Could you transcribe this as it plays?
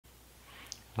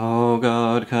O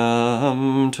God,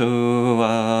 come to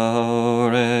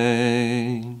our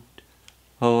aid.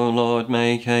 O Lord,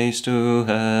 make haste to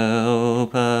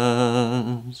help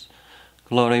us.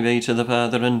 Glory be to the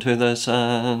Father, and to the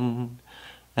Son,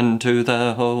 and to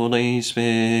the Holy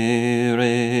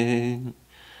Spirit,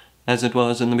 as it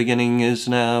was in the beginning, is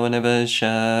now, and ever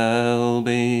shall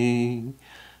be,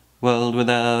 world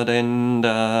without end.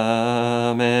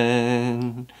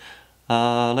 Amen.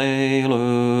 Alleluia.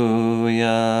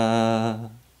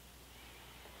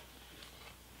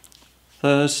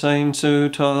 The saints who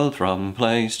toiled from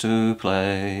place to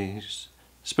place,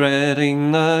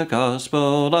 spreading the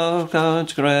gospel of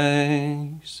God's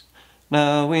grace,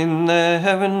 now in their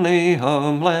heavenly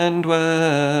homeland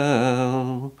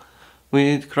dwell,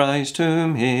 with Christ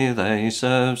whom here they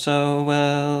serve so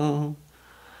well.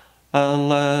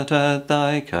 Alert at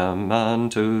thy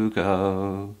command to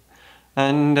go,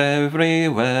 and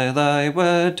everywhere thy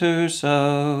word to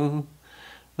sow,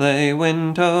 they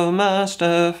went, O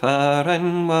Master, far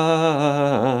and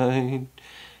wide,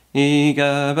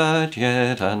 eager but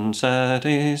yet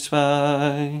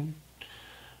unsatisfied.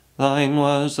 Thine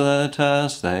was the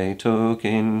task they took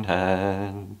in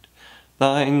hand,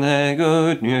 thine their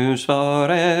good news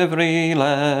for every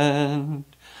land.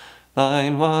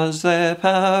 Thine was their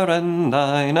power, and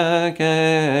thine again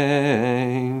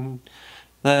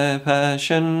their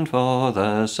passion for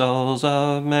the souls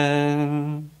of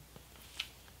men.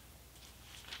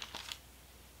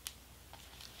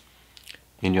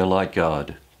 In your light,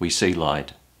 God, we see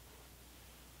light.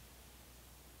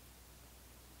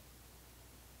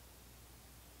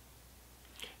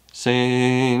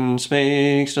 Sin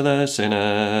speaks to the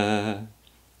sinner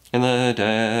in the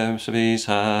depths of his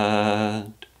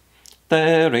heart.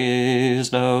 There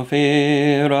is no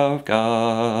fear of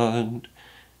God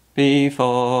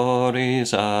before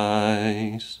his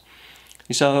eyes.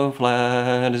 He so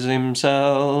flatters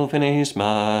himself in his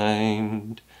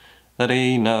mind that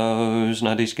he knows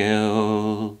not his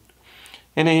guilt.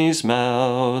 In his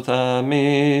mouth are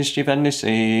mischief and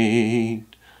deceit,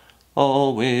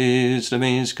 all wisdom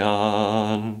is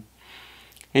gone.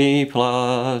 He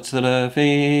plots the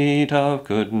defeat of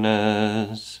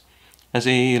goodness as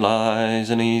he lies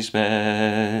in his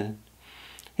bed.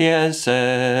 He has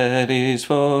set his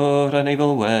foot on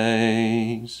evil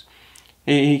ways.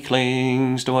 He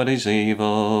clings to what is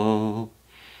evil.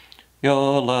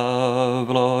 Your love,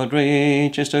 Lord,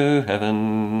 reaches to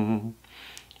heaven,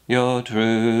 your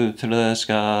truth to the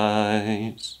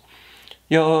skies.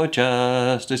 Your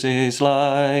justice is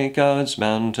like God's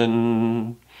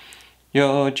mountain,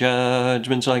 your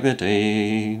judgments like the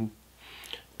deep.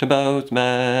 To both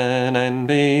man and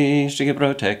beast you give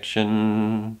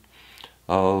protection.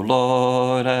 O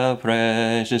Lord, how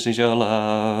precious is your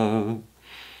love.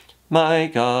 My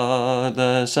God,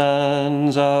 the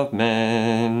sons of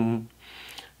men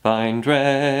find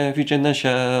refuge in the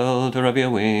shelter of your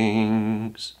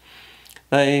wings.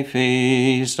 They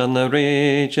feast on the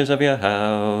riches of your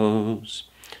house.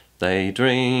 They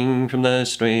drink from the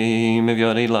stream of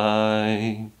your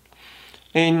delight.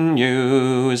 In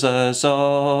you is the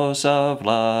source of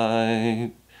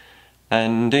life,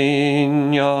 and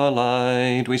in your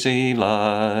light we see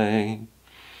light.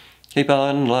 Keep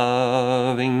on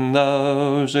loving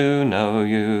those who know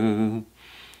you,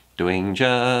 doing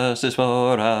justice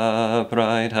for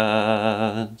upright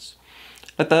hearts.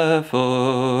 Let the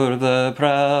foot of the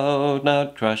proud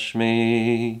not crush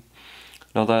me,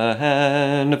 nor the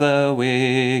hand of the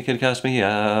wicked cast me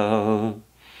out.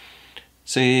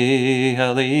 See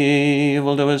how the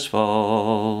evildoers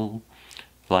fall.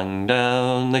 Flung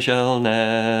down they shall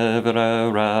never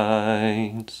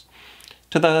arise.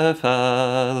 To the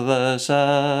Father, the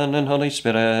Son, and Holy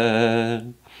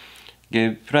Spirit,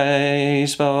 give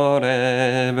praise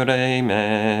forever.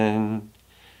 Amen.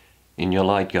 In your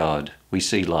light, God, we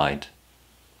see light.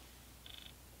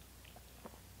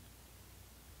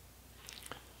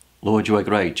 Lord, you are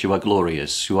great, you are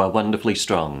glorious, you are wonderfully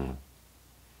strong.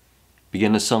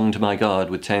 Begin a song to my God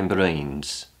with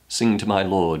tambourines. Sing to my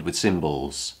Lord with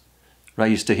cymbals.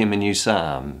 Raise to him a new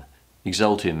psalm.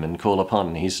 Exalt him and call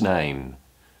upon his name.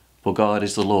 For God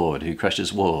is the Lord who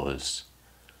crushes wars.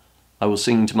 I will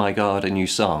sing to my God a new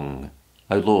song.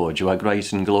 O Lord, you are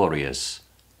great and glorious,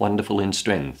 wonderful in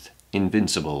strength,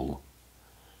 invincible.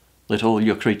 Let all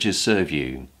your creatures serve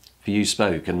you, for you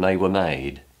spoke and they were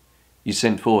made. You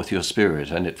sent forth your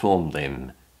Spirit and it formed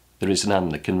them. There is none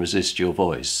that can resist your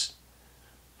voice.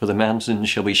 For the mountains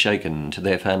shall be shaken to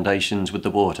their foundations with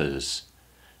the waters.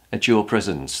 At your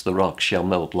presence the rocks shall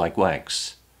melt like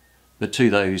wax. But to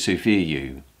those who fear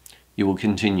you will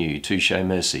continue to show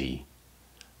mercy.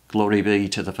 Glory be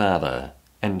to the Father,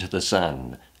 and to the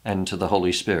Son, and to the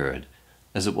Holy Spirit,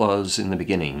 as it was in the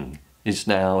beginning, is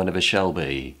now, and ever shall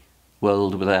be,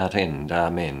 world without end.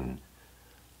 Amen.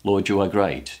 Lord, you are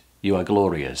great, you are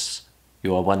glorious,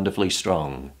 you are wonderfully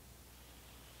strong.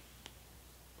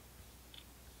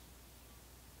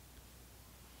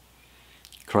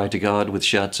 Cry to God with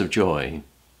shouts of joy.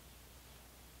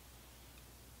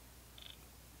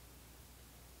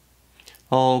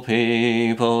 All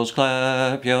peoples,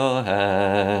 clap your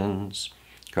hands.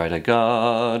 Cry to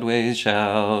God with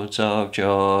shouts of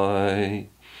joy.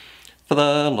 For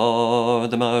the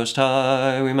Lord, the Most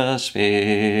High, we must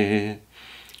fear.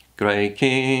 Great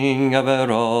King over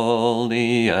all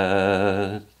the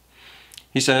earth.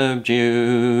 He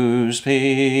subdues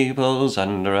peoples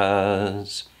under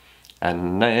us,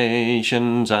 and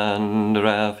nations under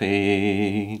our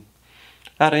feet.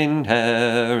 Our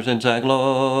inheritance, our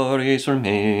glory is from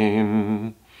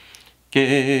him,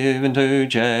 given to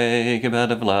Jacob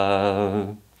out of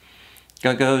love.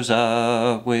 God goes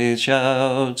up with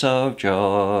shouts of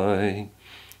joy.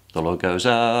 The Lord goes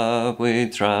up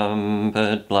with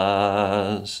trumpet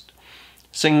blast.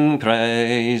 Sing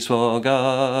praise for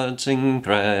God, sing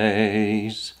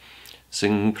praise.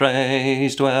 Sing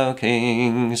praise to our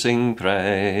King, sing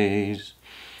praise.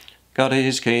 God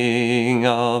is King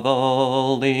of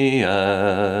all the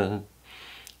earth.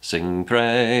 Sing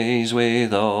praise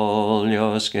with all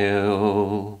your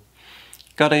skill.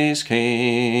 God is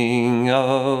King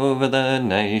over the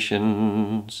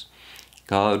nations.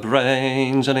 God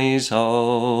reigns on his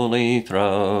holy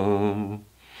throne.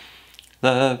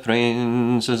 The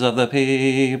princes of the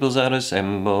peoples are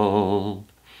assembled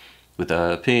with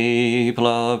the people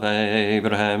of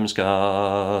Abraham's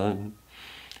God.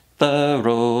 The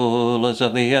rulers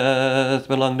of the earth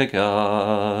belong to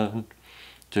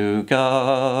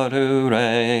God who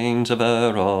reigns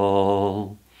over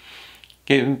all.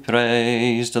 Give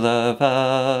praise to the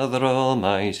Father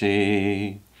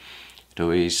Almighty, to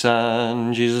his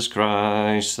Son, Jesus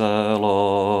Christ the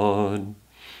Lord,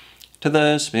 to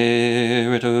the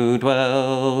Spirit who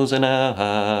dwells in our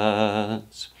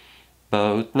hearts,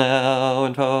 both now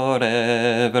and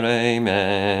forever.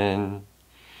 Amen.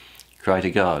 Cry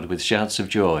to God with shouts of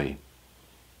joy.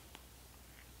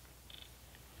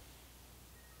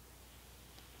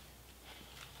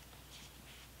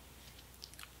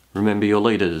 Remember your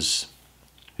leaders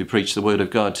who preach the word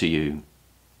of God to you,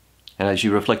 and as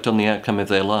you reflect on the outcome of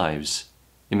their lives,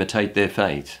 imitate their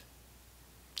faith.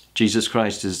 Jesus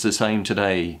Christ is the same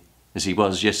today as he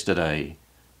was yesterday,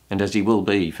 and as he will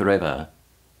be forever.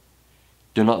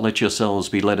 Do not let yourselves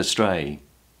be led astray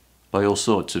by all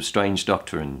sorts of strange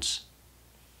doctrines.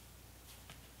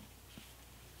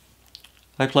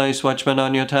 I place watchmen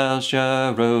on your towers,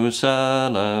 Jerusalem.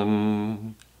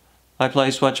 I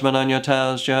place watchmen on your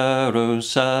towers,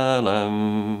 Jerusalem.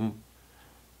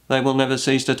 They will never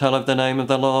cease to tell of the name of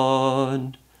the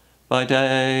Lord, by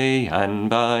day and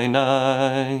by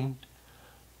night.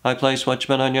 I place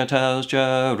watchmen on your towers,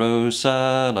 Jerusalem.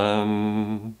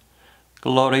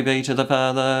 Glory be to the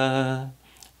Father,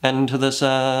 and to the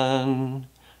Son,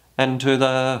 and to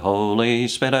the Holy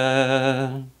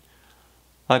Spirit.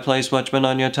 I place watchmen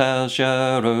on your towers,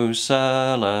 Jerusalem.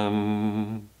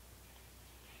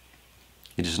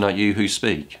 It is not you who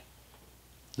speak.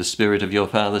 The Spirit of your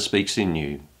Father speaks in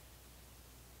you.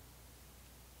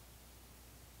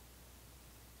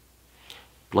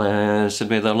 Blessed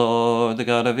be the Lord, the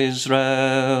God of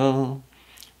Israel.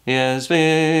 He has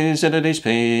visited his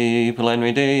people and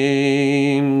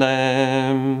redeemed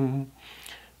them.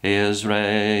 He has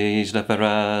raised up for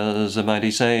us a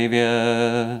mighty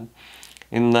Saviour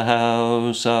in the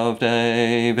house of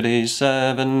David his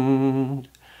servant,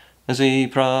 as he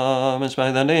promised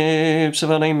by the lips of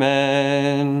holy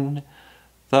men,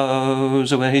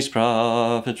 those who were his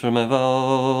prophets from of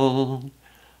old,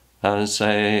 a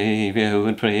Saviour who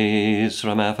would free us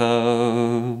from our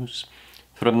foes,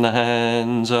 from the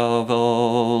hands of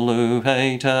all who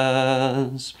hate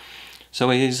us. So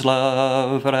his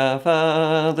love for our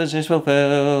fathers is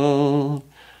fulfilled,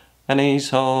 and his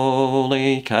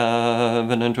holy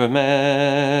covenant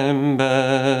remembered.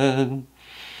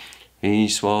 He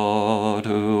swore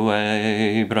to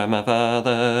Abraham our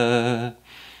father,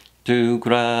 to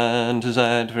grant us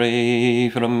that free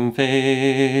from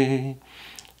fear,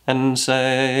 and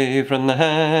save from the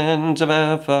hands of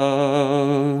our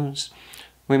foes,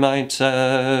 we might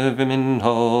serve him in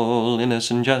holiness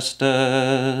and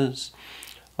justice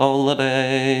all the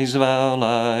days of our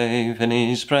life in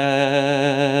his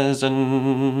presence.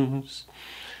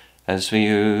 As for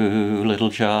you, little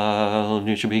child,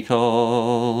 you shall be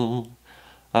called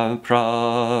a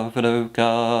prophet of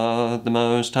God the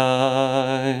Most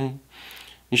High.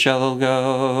 He shall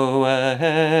go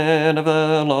ahead of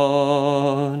the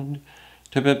Lord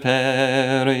to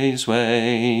prepare his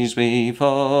ways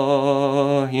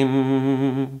before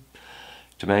him,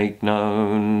 to make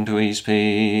known to his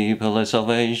people their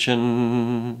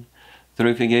salvation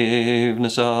through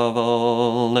forgiveness of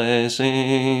all their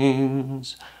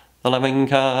sins, the loving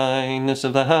kindness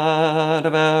of the heart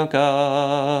of our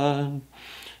God,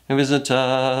 who visits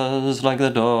us like the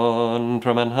dawn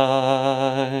from on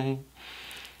high.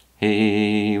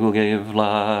 He will give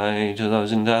light to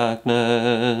those in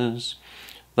darkness,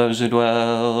 those who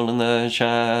dwell in the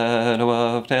shadow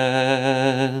of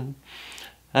death,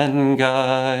 and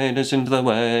guide us into the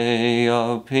way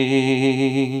of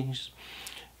peace.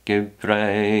 Give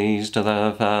praise to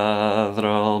the Father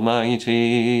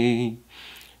Almighty,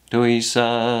 to his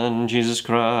Son, Jesus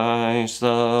Christ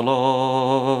the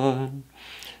Lord,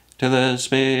 to the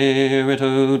Spirit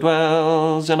who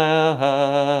dwells in our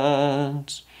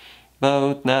hearts,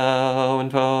 both now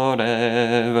and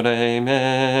forever.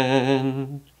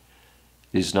 Amen.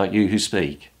 It is not you who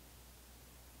speak.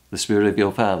 The Spirit of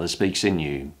your Father speaks in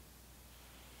you.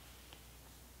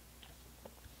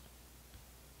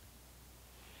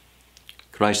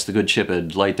 Christ the Good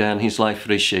Shepherd laid down his life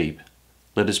for his sheep.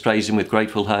 Let us praise him with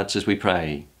grateful hearts as we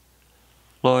pray.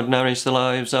 Lord, nourish the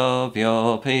lives of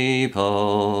your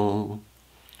people.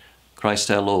 Christ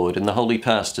our Lord, in the holy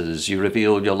pastors you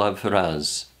revealed your love for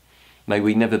us. May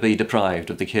we never be deprived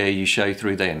of the care you show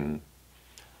through them.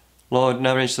 Lord,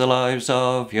 nourish the lives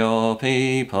of your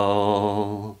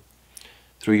people.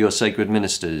 Through your sacred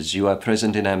ministers, you are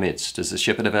present in our midst as the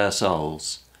shepherd of our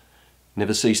souls.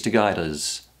 Never cease to guide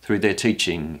us through their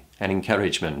teaching and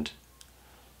encouragement.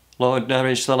 Lord,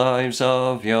 nourish the lives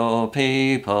of your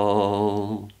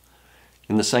people.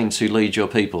 In the saints who lead your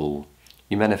people,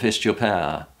 you manifest your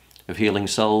power of healing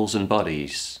souls and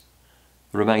bodies.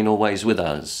 Remain always with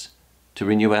us to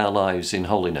renew our lives in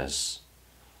holiness.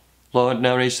 Lord,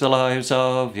 nourish the lives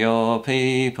of your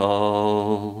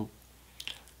people.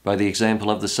 By the example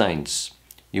of the saints,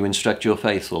 you instruct your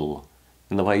faithful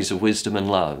in the ways of wisdom and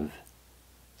love.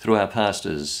 Through our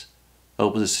pastors,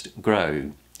 help us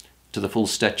grow to the full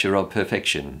stature of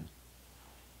perfection.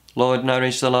 Lord,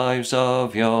 nourish the lives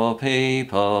of your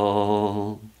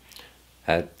people.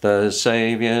 At the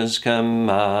Saviour's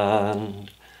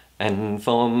command, and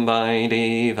formed by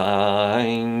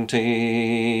divine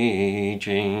teaching,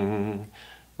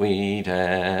 we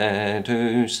dare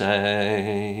to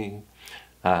say,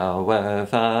 Our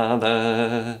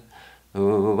Father,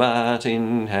 who art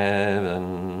in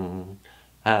heaven,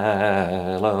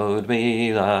 hallowed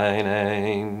be thy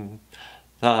name.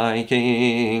 Thy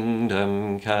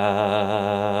kingdom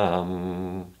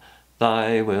come,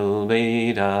 thy will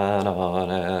be done on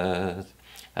earth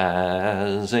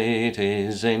as it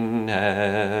is in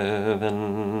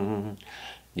heaven.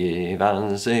 Give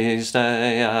us this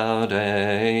day our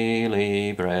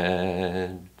daily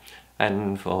bread,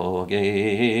 and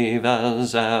forgive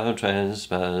us our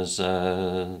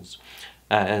trespasses,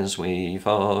 as we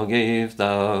forgive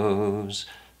those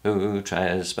who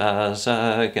trespass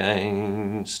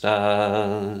against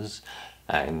us.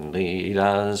 And lead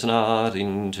us not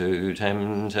into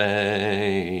temptation,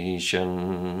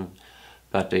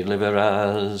 but deliver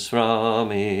us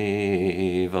from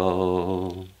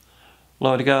evil.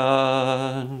 Lord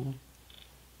God,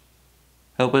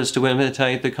 help us to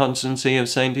imitate the constancy of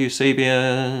Saint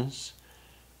Eusebius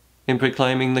in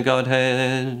proclaiming the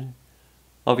Godhead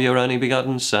of your only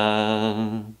begotten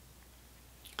Son,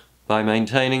 by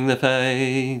maintaining the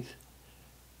faith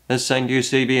as Saint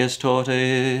Eusebius taught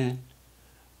it.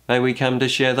 May we come to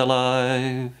share the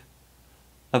life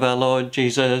of our Lord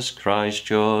Jesus Christ,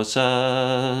 your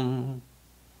Son,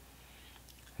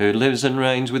 who lives and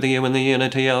reigns with you in the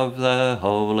unity of the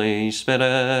Holy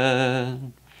Spirit,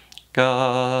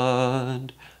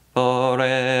 God,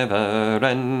 forever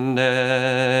and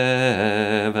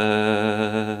ever.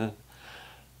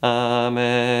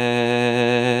 Amen.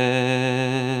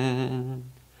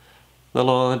 The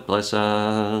Lord bless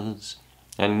us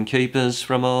and keep us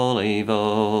from all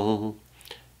evil,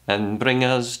 and bring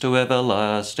us to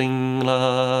everlasting life.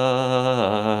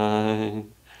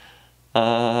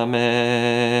 Amen.